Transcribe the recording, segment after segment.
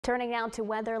Turning now to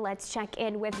weather, let's check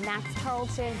in with Max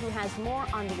Carlton, who has more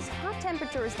on these hot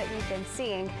temperatures that we've been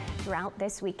seeing throughout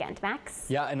this weekend. Max?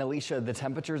 Yeah, and Alicia, the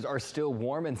temperatures are still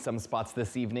warm in some spots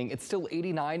this evening. It's still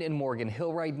 89 in Morgan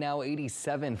Hill right now,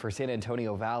 87 for San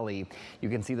Antonio Valley. You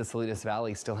can see the Salinas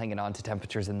Valley still hanging on to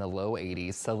temperatures in the low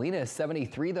 80s. Salinas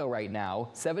 73 though right now,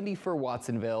 70 for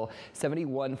Watsonville,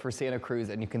 71 for Santa Cruz,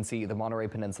 and you can see the Monterey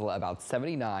Peninsula about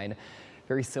 79.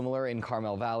 Very similar in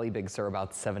Carmel Valley, Big Sur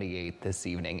about 78 this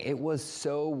evening. It was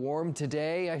so warm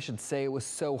today. I should say it was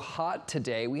so hot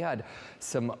today. We had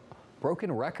some broken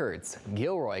records.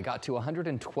 Gilroy got to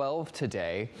 112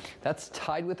 today. That's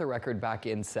tied with the record back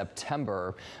in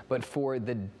September. But for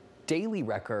the daily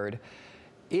record,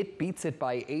 it beats it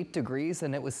by 8 degrees,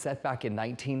 and it was set back in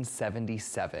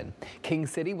 1977. King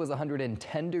City was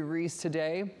 110 degrees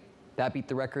today. That beat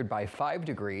the record by 5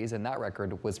 degrees, and that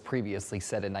record was previously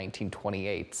set in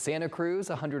 1928. Santa Cruz,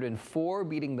 104,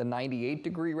 beating the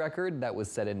 98-degree record that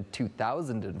was set in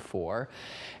 2004.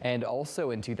 And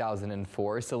also in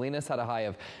 2004, Salinas had a high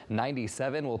of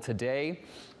 97. Well, today,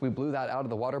 we blew that out of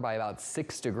the water by about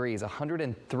 6 degrees,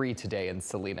 103 today in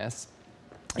Salinas.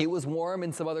 It was warm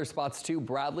in some other spots too.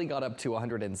 Bradley got up to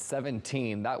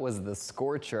 117. That was the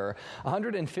scorcher.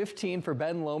 115 for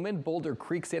Ben Lomond, Boulder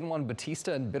Creek, San Juan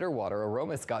Bautista, and Bitterwater.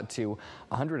 Aromas got to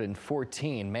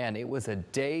 114. Man, it was a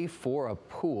day for a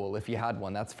pool if you had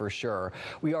one, that's for sure.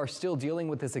 We are still dealing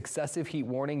with this excessive heat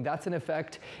warning. That's in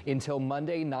effect until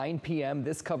Monday, 9 p.m.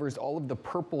 This covers all of the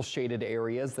purple shaded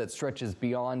areas that stretches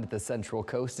beyond the Central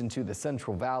Coast into the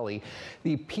Central Valley.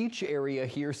 The peach area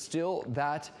here, still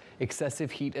that excessive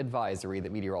heat advisory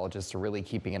that meteorologists are really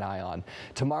keeping an eye on.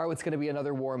 Tomorrow it's going to be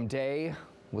another warm day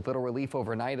with little relief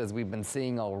overnight, as we've been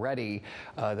seeing already,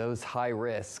 those high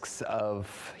risks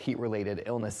of heat-related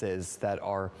illnesses that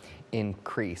are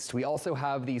increased. We also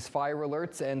have these fire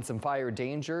alerts and some fire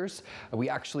dangers. We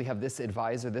actually have this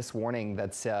advisor, this warning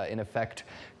that's in effect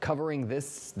covering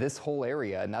this whole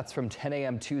area, and that's from 10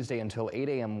 a.m. Tuesday until 8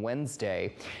 a.m.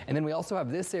 Wednesday. And then we also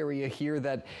have this area here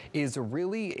that is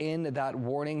really in that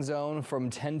warning zone from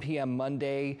 10 p.m.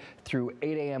 Monday through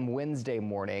 8 a.m. Wednesday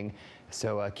morning.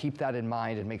 So keep that in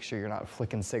mind and make sure you're not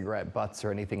flicking cigarette butts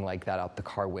or anything like that out the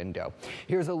car window.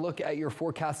 Here's a look at your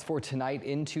forecast for tonight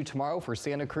into tomorrow for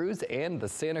Santa Cruz and the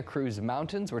Santa Cruz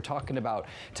Mountains. We're talking about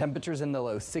temperatures in the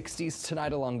low 60s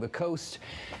tonight along the coast.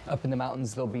 Up in the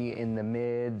mountains, they'll be in the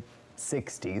mid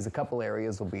 60s. A couple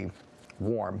areas will be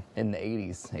warm in the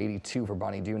 80s, 82 for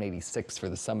Bonnie Doon, 86 for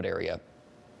the Summit area.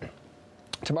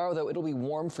 Tomorrow, though, it'll be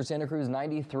warm for Santa Cruz,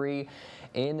 93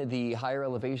 in the higher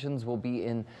elevations. Will be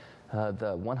in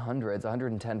the 100s,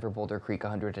 110 for Boulder Creek,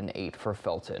 108 for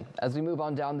Felton. As we move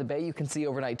on down the bay, you can see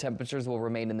overnight temperatures will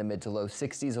remain in the mid to low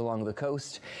 60s along the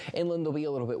coast. Inland will be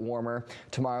a little bit warmer.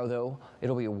 Tomorrow, though,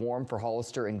 it'll be warm for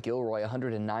Hollister and Gilroy,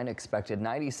 109 expected,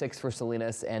 96 for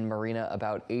Salinas and Marina,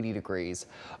 about 80 degrees.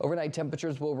 Overnight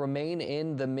temperatures will remain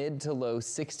in the mid to low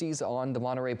 60s on the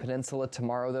Monterey Peninsula.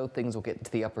 Tomorrow, though, things will get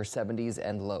to the upper 70s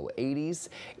and low 80s,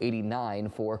 89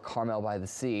 for Carmel by the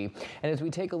Sea. And as we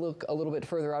take a look a little bit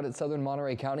further out at southern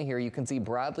Monterey County here, you can see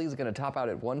Bradley's going to top out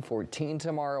at 114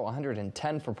 tomorrow,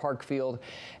 110 for Parkfield,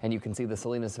 and you can see the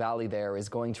Salinas Valley there is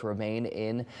going to remain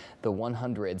in the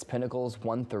 100s. Pinnacles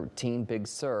 113, Big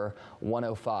Sur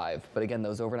 105. But again,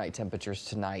 those overnight temperatures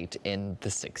tonight in the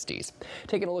 60s.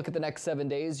 Taking a look at the next 7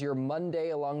 days, your Monday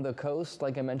along the coast,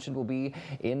 like I mentioned, will be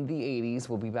in the 80s.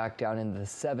 We'll be back down in the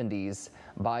 70s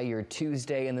by your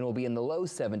Tuesday, and then we'll be in the low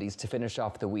 70s to finish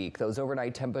off the week. Those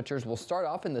overnight temperatures will start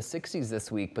off in the 60s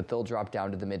this week, but they'll drop down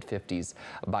to the mid 50s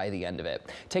by the end of it.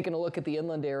 Taking a look at the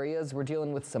inland areas, we're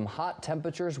dealing with some hot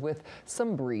temperatures with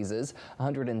some breezes.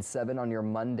 107 on your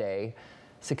Monday,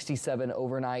 67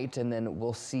 overnight, and then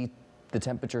we'll see the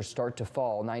temperatures start to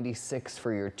fall. 96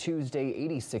 for your Tuesday,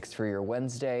 86 for your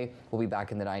Wednesday. We'll be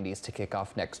back in the 90s to kick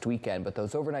off next weekend, but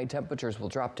those overnight temperatures will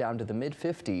drop down to the mid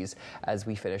 50s as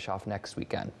we finish off next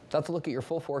weekend. That's a look at your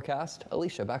full forecast.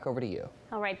 Alicia, back over to you.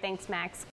 All right, thanks, Max.